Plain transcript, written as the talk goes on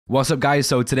What's up guys,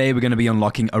 so today we're going to be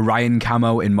unlocking Orion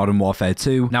Camo in Modern Warfare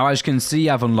 2. Now as you can see,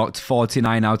 I've unlocked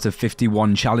 49 out of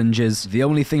 51 challenges. The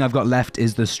only thing I've got left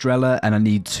is the Strela and I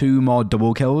need 2 more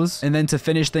double kills. And then to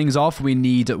finish things off, we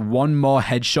need 1 more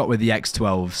headshot with the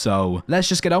X12. So let's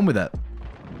just get on with it.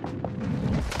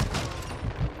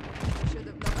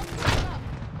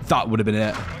 That would have been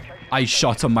it. I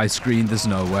shot on my screen, there's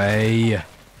no way.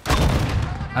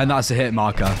 And that's a hit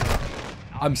marker.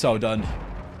 I'm so done.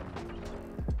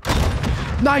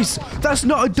 Nice! That's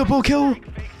not a double kill!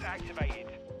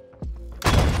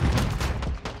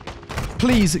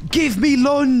 Please, give me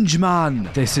lunge, man!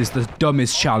 This is the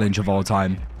dumbest challenge of all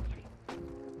time.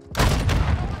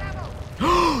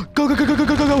 Go, go, go, go, go,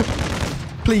 go, go, go!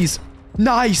 Please.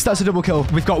 Nice! That's a double kill.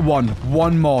 We've got one.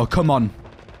 One more. Come on.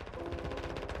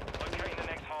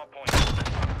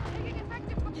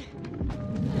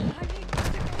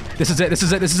 This is it. This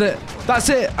is it. This is it. That's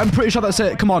it. I'm pretty sure that's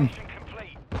it. Come on.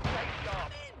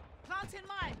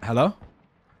 Hello?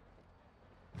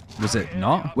 Was it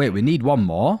not? Wait, we need one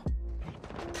more.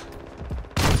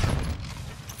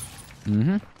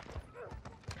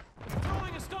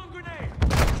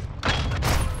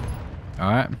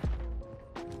 Alright.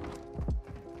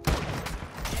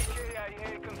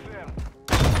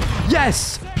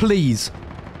 Yes! Please.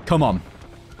 Come on.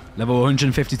 Level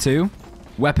 152.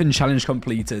 Weapon challenge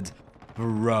completed.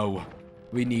 Bro.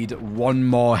 We need 1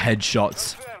 more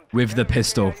headshot with the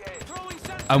pistol.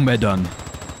 And we're done.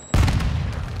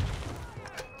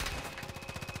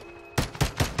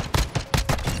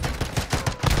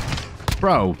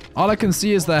 Bro, all I can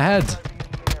see is the head.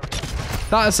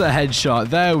 That's a headshot.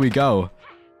 There we go.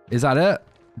 Is that it?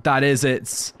 That is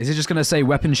it. Is it just going to say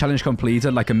weapon challenge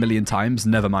completed like a million times?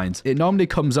 Never mind. It normally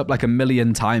comes up like a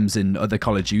million times in other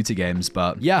Call of Duty games,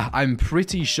 but yeah, I'm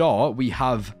pretty sure we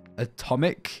have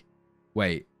Atomic.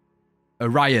 Wait.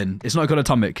 Orion. It's not called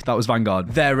Atomic. That was Vanguard.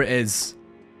 There it is.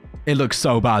 It looks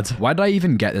so bad. Why did I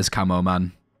even get this camo,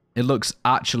 man? It looks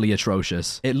actually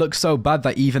atrocious. It looks so bad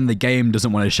that even the game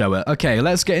doesn't want to show it. Okay,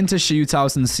 let's get into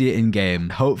shootouts and see it in game.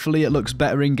 Hopefully it looks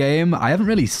better in game. I haven't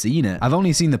really seen it. I've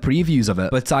only seen the previews of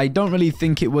it, but I don't really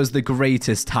think it was the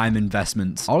greatest time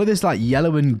investment. All of this like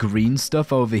yellow and green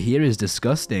stuff over here is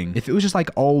disgusting. If it was just like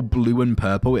all blue and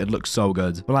purple, it'd look so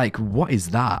good. But like, what is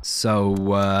that? So,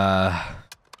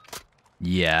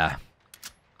 yeah.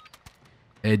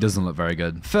 It doesn't look very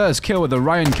good. First kill with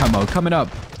Orion Camo coming up.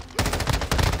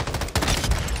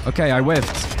 Okay, I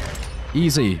whiffed.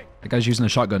 Easy. The guy's using a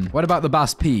shotgun. What about the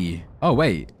Bass P? Oh,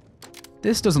 wait.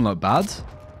 This doesn't look bad.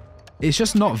 It's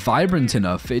just not vibrant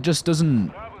enough. It just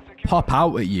doesn't pop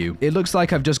out at you. It looks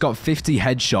like I've just got 50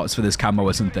 headshots for this camo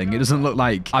or something. It doesn't look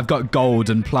like I've got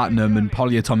gold and platinum and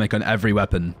polyatomic on every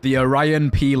weapon. The Orion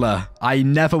Peeler. I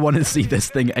never want to see this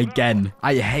thing again.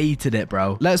 I hated it,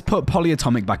 bro. Let's put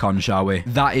polyatomic back on, shall we?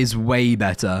 That is way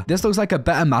better. This looks like a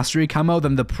better mastery camo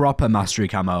than the proper mastery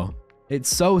camo.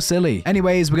 It's so silly.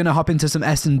 Anyways, we're going to hop into some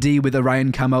S&D with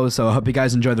Orion Camo, so I hope you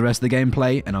guys enjoy the rest of the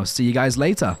gameplay, and I'll see you guys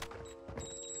later.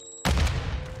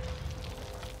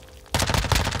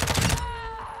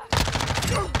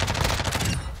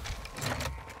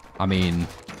 I mean...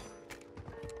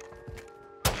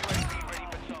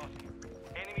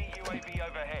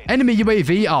 Enemy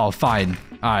UAV? Oh, fine.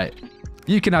 Alright.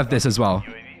 You can have this as well.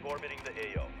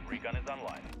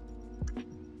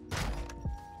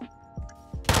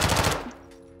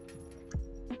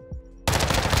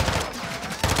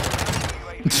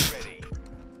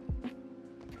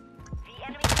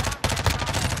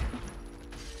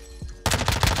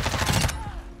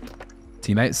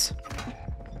 Teammates.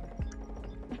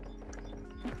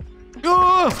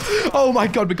 Oh my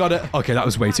god, we got it. Okay, that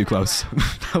was way too close.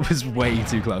 That was way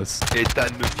too close.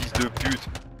 Editon, fils de pute.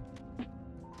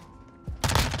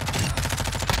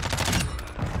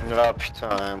 Ah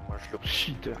putain, moi je le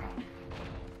shit.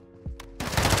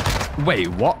 Wait,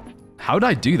 what? How did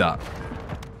I do that?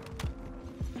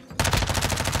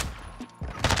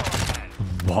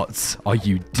 What are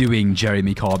you doing,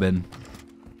 Jeremy Corbyn?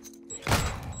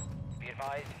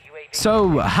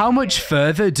 So, how much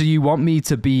further do you want me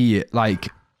to be, like,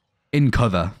 in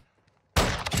cover?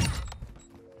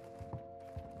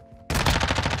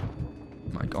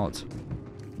 My god.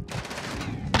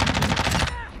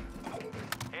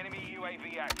 Enemy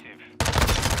UAV active.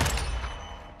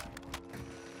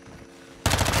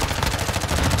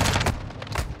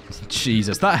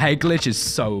 Jesus, that head glitch is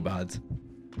so bad.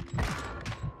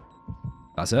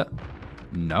 That's it?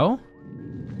 No?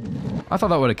 I thought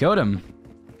that would have killed him.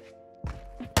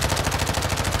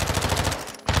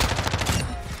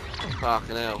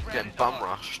 Fucking hell, getting bum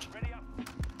rushed.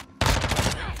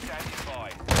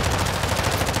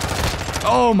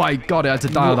 Oh my god, I had to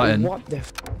dial that in. What the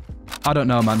I don't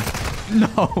know, man.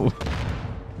 No.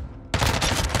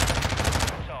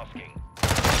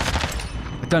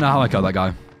 I don't know how I killed that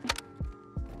guy.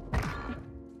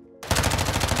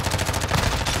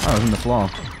 Oh, it was on the floor.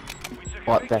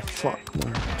 What the fuck,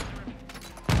 man?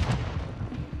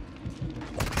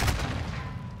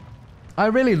 I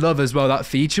really love as well that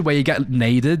feature where you get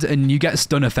naded and you get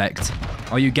stun effect.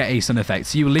 Or you get a stun effect.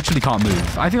 So you literally can't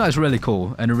move. I think that's really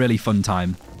cool and a really fun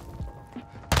time.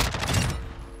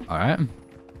 Alright.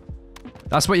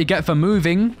 That's what you get for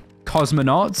moving,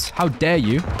 cosmonauts. How dare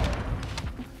you?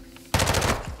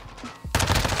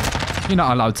 You're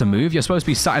not allowed to move. You're supposed to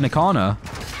be sat in a corner.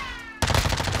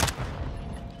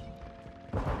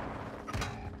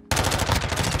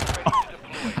 Oh,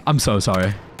 I'm so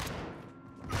sorry.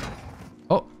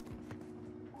 Oh.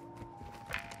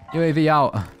 UAV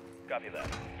out. Copy that.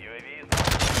 UAV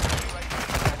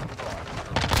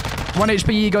is 1 HP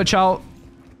ego, chow.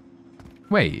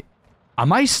 Wait.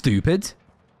 Am I stupid?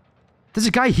 There's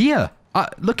a guy here.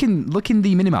 Look in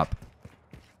the minimap.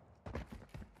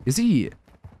 Is he...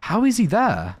 How is he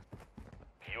there?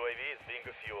 UAV is being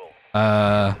fuel.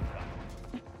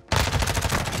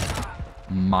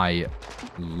 My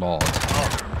lord.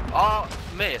 Oh,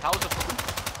 mate, how the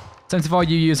fuck? 74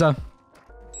 U user.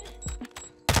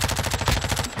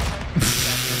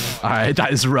 Alright,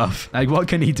 that is rough. Like, what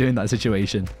can he do in that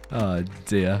situation? Oh,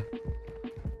 dear.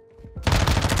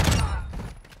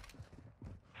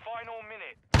 Final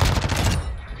minute.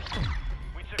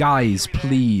 Guys,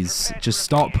 please, just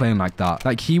stop playing like that.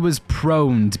 Like, he was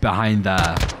proned behind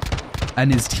there.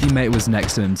 And his teammate was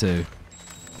next to him, too.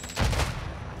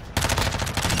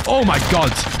 Oh my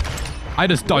god! I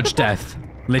just dodged death.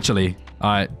 Literally.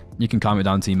 Alright, you can calm it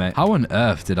down, teammate. How on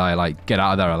earth did I, like, get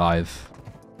out of there alive?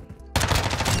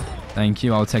 Thank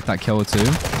you, I'll take that kill too.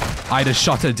 I just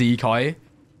shot a decoy.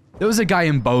 There was a guy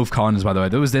in both corners, by the way.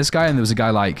 There was this guy and there was a guy,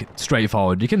 like, straight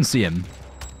forward. You can see him.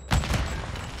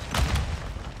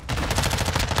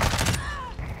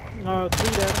 No, 3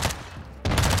 there.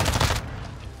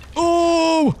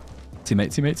 Oh!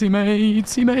 Teammates.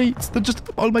 They're just,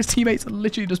 all my teammates are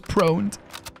literally just proned.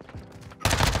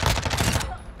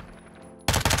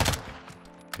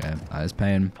 Okay, that is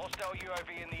pain. Hostile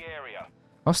UAV in the area.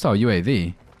 Hostile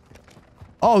UAV?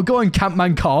 Oh, go on,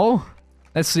 Campman Call.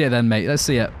 Let's see it then, mate. Let's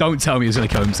see it. Don't tell me he's going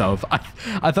to kill himself. I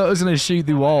thought it was going to shoot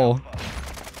the wall.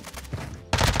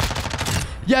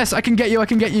 Yes, I can get you. I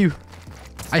can get you.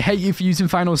 I hate you for using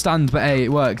Final Stand, but hey,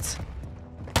 it worked.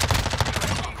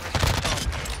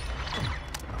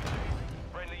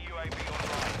 Friendly UAV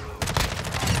online.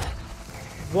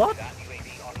 What?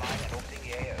 UAV online and opening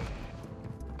the AO.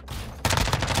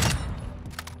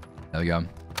 There we go.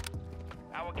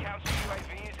 Our counter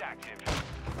UAV is active.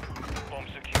 Bomb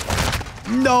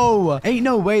secure. No! Ain't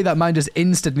no way that man just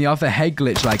insted me off a head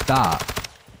glitch like that.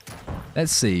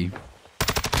 Let's see.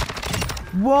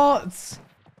 What?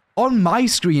 On my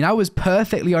screen, I was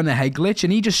perfectly on a head glitch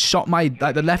and he just shot my,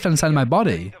 like, the left-hand side of my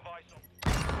body.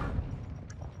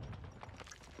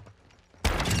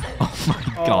 Oh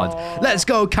my god. Let's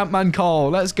go, Campman Call.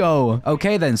 Let's go.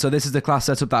 Okay then, so this is the class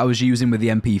setup that I was using with the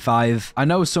MP5. I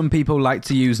know some people like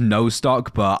to use no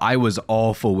stock, but I was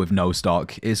awful with no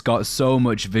stock. It's got so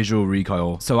much visual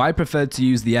recoil. So I preferred to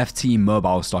use the FT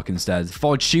mobile stock instead.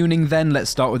 For tuning then, let's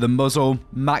start with the muzzle,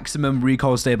 maximum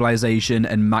recoil stabilization,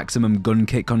 and maximum gun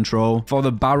kick control. For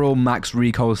the barrel, max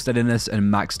recoil steadiness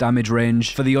and max damage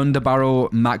range. For the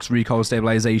underbarrel, max recoil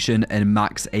stabilization and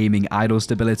max aiming idle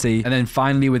stability. And then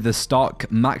finally with the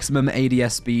stock, maximum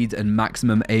ADS speed and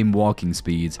maximum aim walking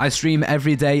speed. I stream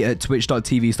every day at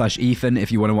twitch.tv/Ethan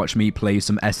if you want to watch me play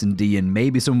some S&D and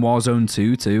maybe some Warzone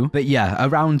 2 too. But yeah,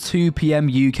 around 2 PM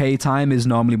UK time is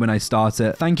normally when I start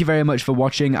it. Thank you very much for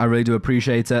watching. I really do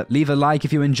appreciate it. Leave a like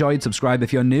if you enjoyed, subscribe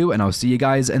if you're new, and I'll see you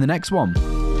guys in the next one.